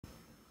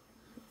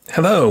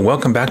Hello,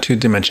 welcome back to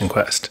Dimension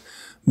Quest.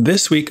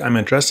 This week I'm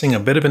addressing a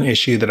bit of an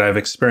issue that I've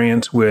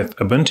experienced with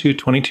Ubuntu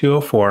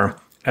 22.04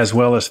 as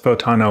well as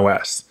Photon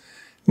OS.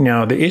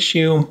 Now the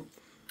issue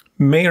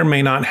may or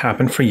may not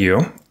happen for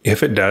you.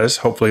 If it does,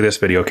 hopefully this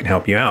video can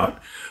help you out.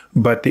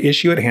 But the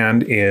issue at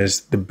hand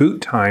is the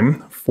boot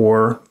time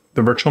for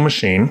the virtual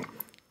machine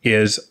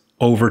is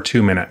over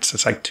 2 minutes.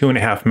 It's like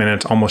 2.5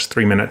 minutes, almost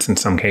 3 minutes in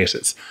some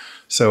cases.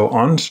 So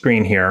on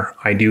screen here,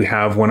 I do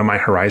have one of my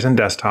Horizon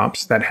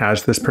desktops that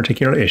has this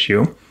particular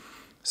issue.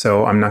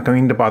 So I'm not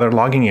going to bother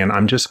logging in.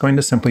 I'm just going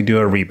to simply do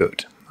a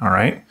reboot. All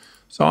right.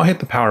 So I'll hit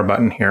the power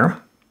button here,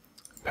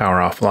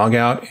 power off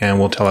logout, and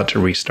we'll tell it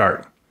to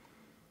restart.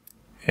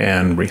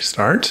 And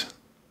restart.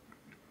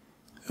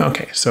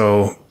 Okay,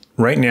 so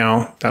right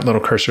now that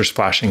little cursor is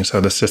flashing, so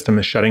the system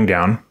is shutting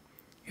down.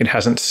 It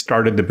hasn't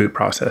started the boot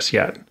process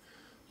yet.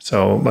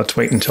 So let's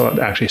wait until it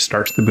actually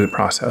starts the boot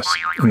process,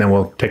 and then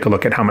we'll take a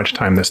look at how much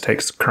time this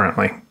takes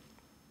currently.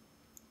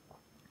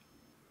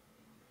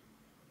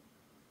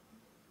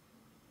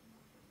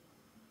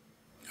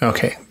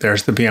 Okay,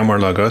 there's the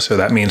VMware logo, so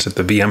that means that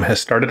the VM has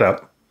started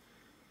up.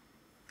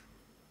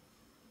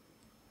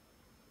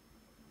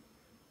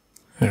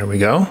 There we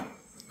go.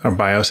 Our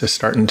BIOS is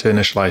starting to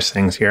initialize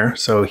things here.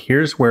 So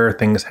here's where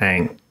things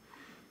hang.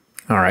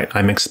 All right,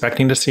 I'm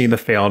expecting to see the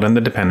failed and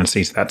the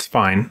dependencies. That's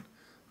fine.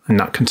 I'm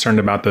not concerned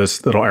about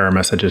those little error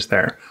messages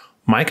there.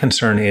 My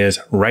concern is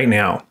right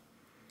now,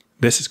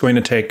 this is going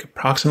to take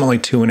approximately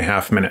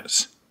 2.5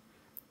 minutes.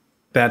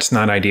 That's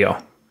not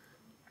ideal.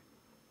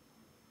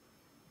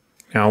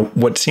 Now,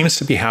 what seems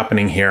to be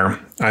happening here,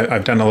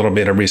 I've done a little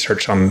bit of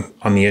research on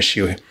the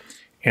issue,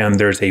 and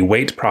there's a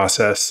wait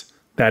process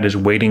that is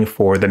waiting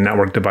for the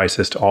network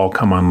devices to all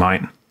come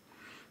online.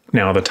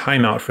 Now, the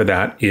timeout for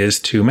that is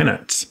 2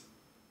 minutes.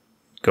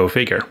 Go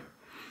figure.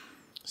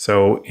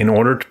 So in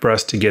order for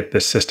us to get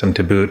this system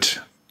to boot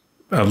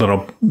a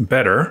little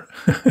better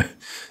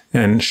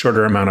and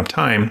shorter amount of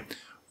time,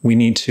 we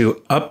need to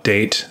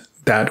update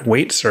that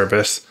wait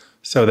service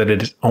so that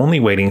it is only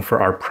waiting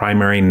for our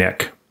primary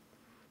NIC,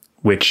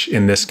 which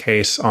in this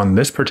case on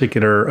this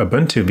particular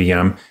Ubuntu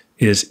VM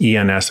is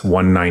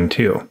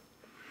ENS192.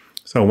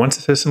 So once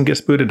the system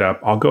gets booted up,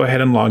 I'll go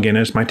ahead and log in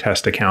as my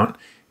test account,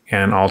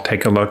 and I'll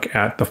take a look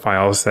at the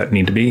files that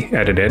need to be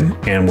edited,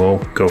 and we'll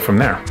go from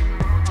there.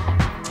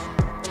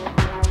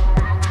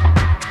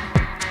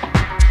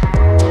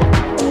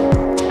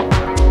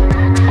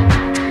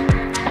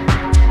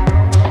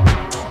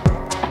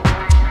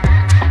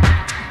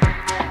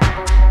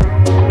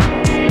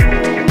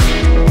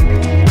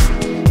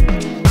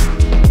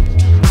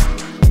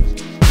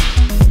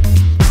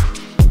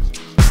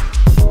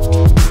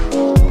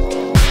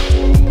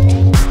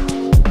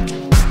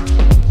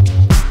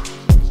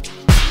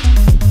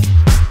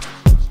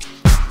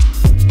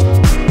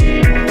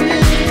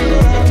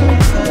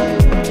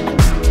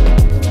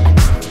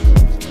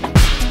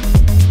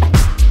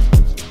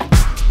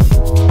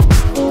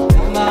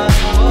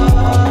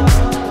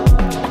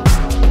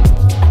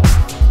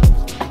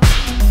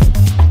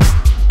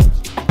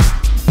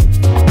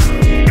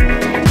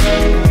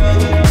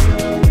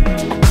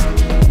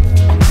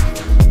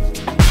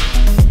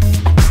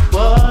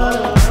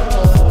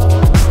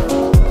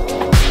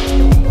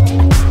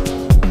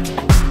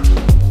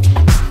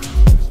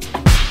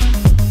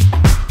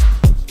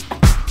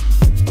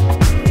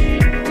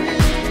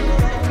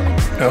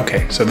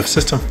 Okay, so the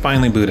system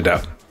finally booted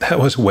up. That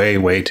was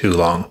way too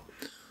long.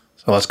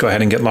 So let's go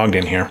ahead and get logged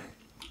in here.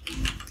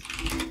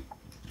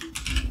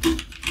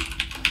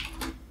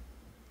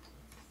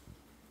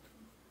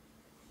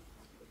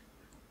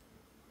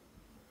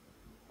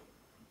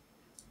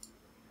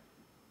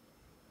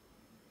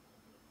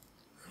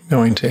 I'm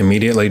going to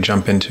immediately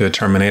jump into a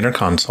Terminator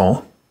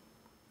console.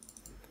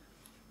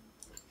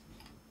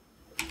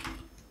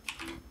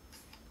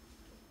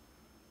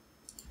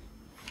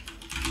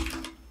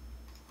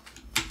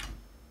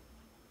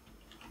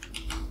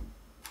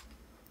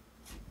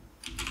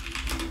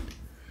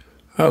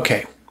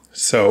 Okay,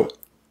 so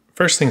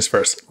first things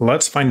first,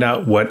 let's find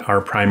out what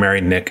our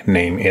primary NIC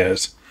name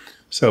is.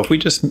 So if we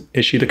just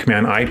issue the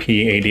command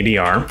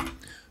IP-ADDR,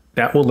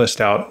 that will list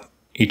out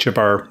each of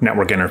our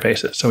network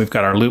interfaces. So we've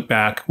got our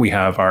loopback, we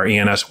have our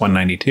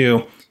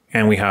ENS192,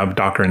 and we have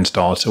Docker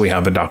installed, so we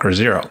have a Docker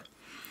 0. And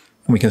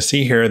we can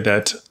see here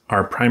that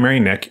our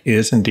primary NIC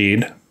is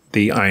indeed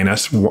the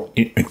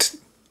ENS192.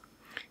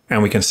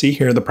 And we can see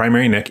here the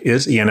primary NIC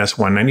is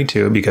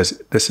ENS192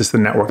 because this is the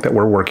network that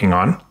we're working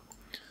on.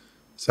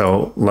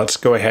 So let's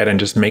go ahead and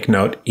just make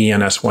note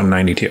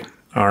ENS192.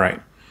 All right.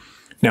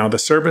 Now the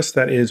service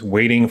that is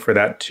waiting for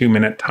that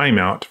 2-minute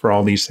timeout for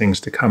all these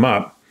things to come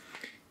up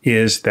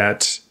is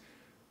that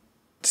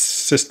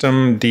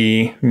systemd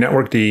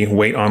networkd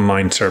wait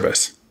online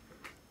service.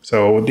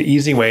 So the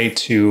easy way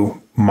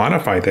to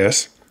modify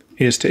this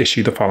is to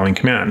issue the following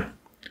command: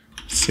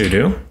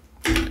 sudo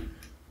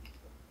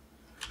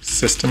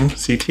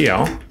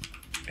systemctl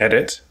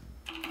edit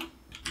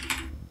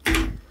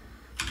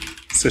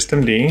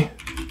systemd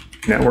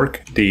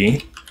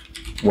networkd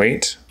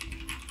wait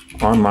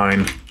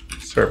online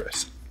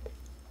service.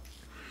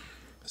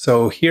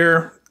 So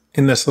here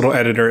in this little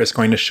editor, it's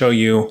going to show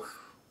you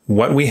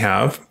what we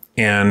have,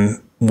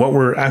 and what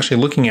we're actually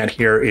looking at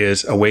here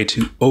is a way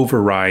to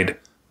override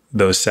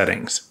those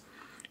settings.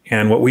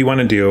 And what we want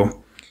to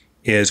do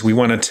is we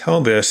want to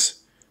tell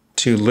this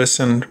to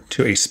listen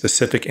to a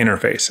specific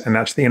interface, and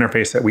that's the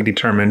interface that we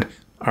determined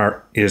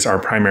is our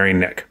primary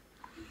NIC.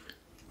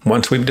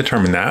 Once we've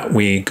determined that,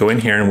 we go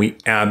in here and we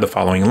add the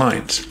following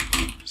lines.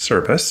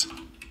 Service.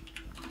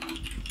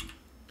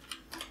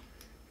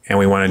 And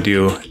we want to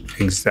do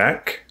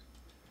exec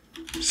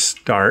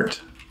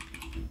start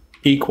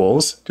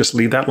equals, just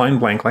leave that line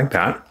blank like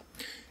that.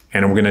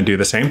 And we're going to do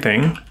the same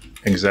thing,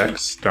 exec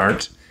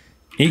start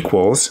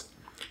equals,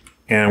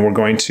 and we're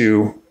going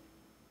to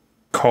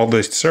call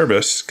the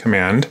service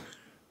command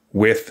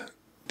with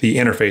the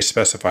interface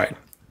specified.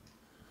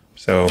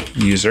 So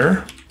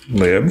user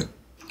lib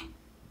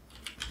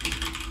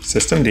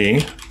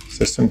systemd,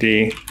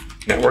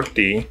 network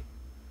D,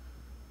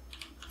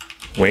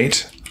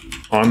 wait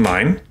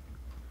online.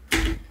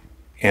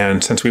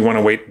 And since we want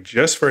to wait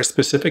just for a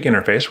specific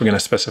interface, we're going to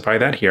specify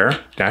that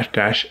here,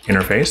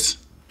 --interface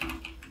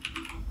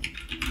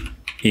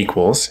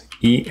equals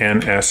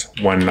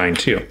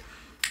ENS192.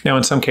 Now,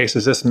 in some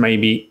cases, this may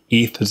be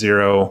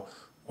ETH0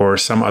 or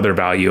some other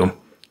value.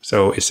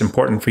 So it's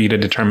important for you to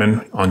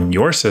determine on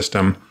your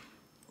system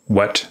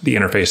what the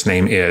interface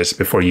name is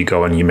before you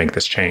go and you make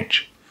this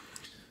change.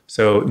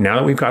 So now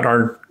that we've got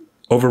our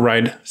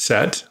override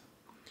set,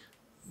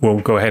 we'll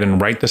go ahead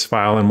and write this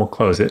file and we'll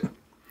close it.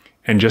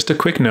 And just a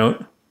quick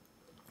note,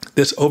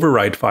 this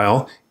override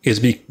file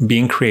is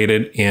being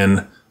created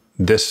in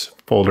this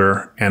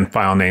folder and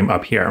file name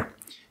up here.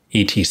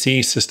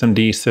 etc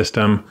systemd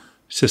system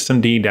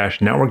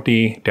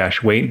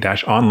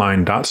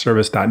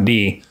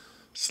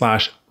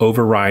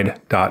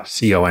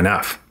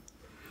systemd-networkd-wait-online.service.d/override.conf.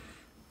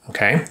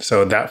 Okay,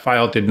 so that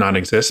file did not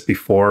exist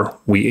before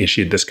we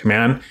issued this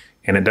command,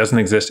 and it doesn't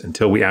exist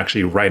until we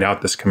actually write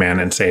out this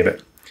command and save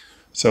it.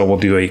 So we'll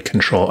do a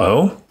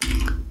Control-O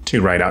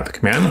to write out the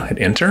command, hit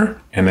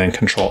enter, and then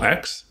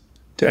Control-X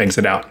to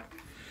exit out.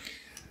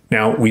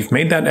 Now we've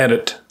made that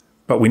edit,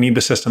 but we need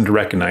the system to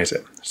recognize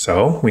it.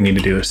 So we need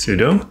to do a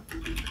sudo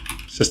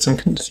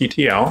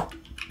systemctl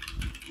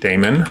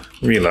daemon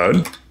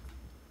reload.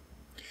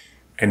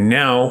 And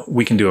now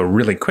we can do a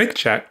really quick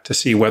check to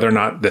see whether or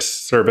not this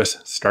service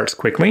starts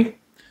quickly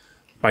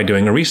by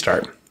doing a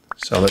restart.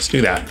 So let's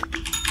do that.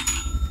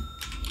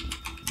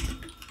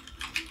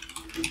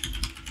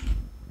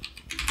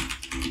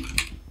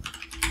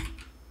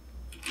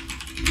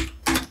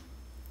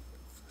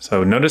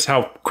 So notice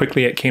how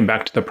quickly it came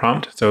back to the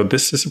prompt. So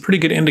this is a pretty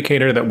good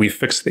indicator that we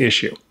fixed the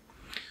issue.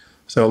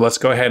 So let's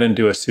go ahead and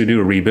do a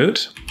sudo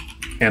reboot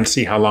and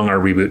see how long our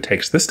reboot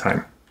takes this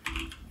time.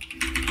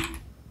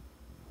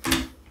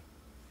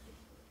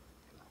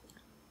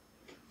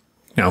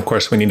 Now, of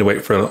course, we need to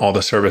wait for all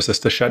the services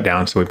to shut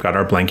down. So we've got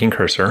our blanking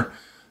cursor.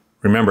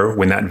 Remember,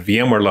 when that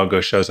VMware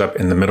logo shows up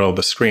in the middle of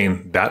the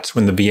screen, that's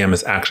when the VM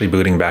is actually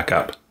booting back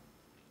up.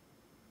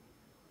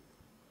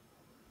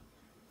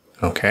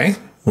 Okay,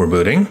 we're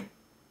booting.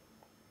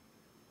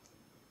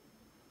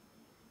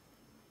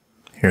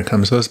 Here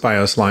comes those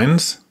BIOS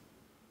lines.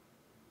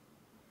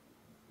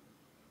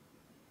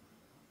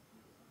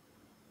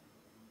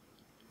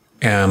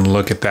 And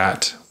look at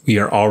that. We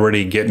are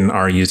already getting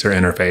our user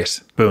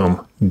interface.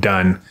 Boom,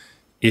 done.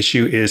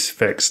 Issue is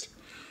fixed.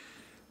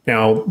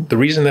 Now, the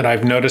reason that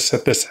I've noticed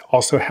that this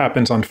also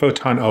happens on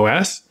Photon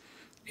OS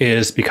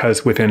is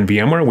because within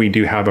VMware, we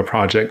do have a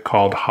project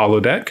called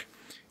Holodeck.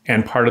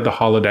 And part of the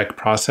Holodeck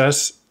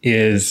process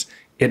is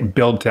it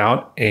builds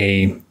out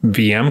a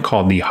VM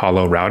called the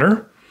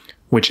holo-router,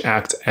 which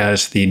acts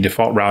as the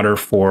default router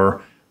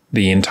for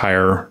the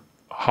entire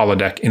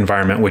Holodeck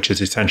environment, which is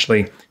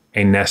essentially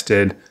a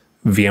nested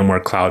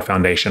VMware Cloud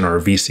Foundation or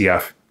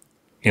VCF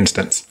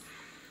instance.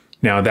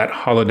 Now that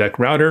holodeck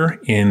router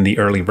in the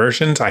early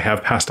versions, I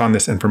have passed on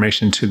this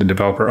information to the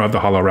developer of the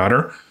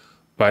holo-router,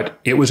 but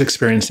it was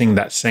experiencing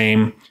that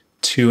same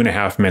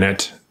 2.5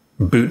 minute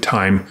boot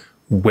time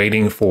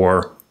waiting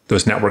for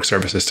those network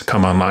services to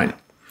come online.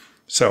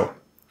 So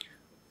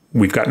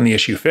we've gotten the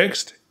issue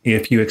fixed.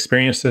 If you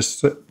experience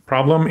this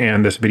problem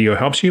and this video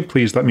helps you,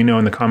 please let me know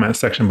in the comments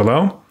section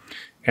below.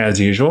 As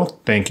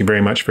usual, thank you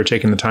very much for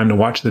taking the time to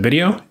watch the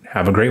video.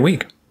 Have a great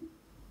week.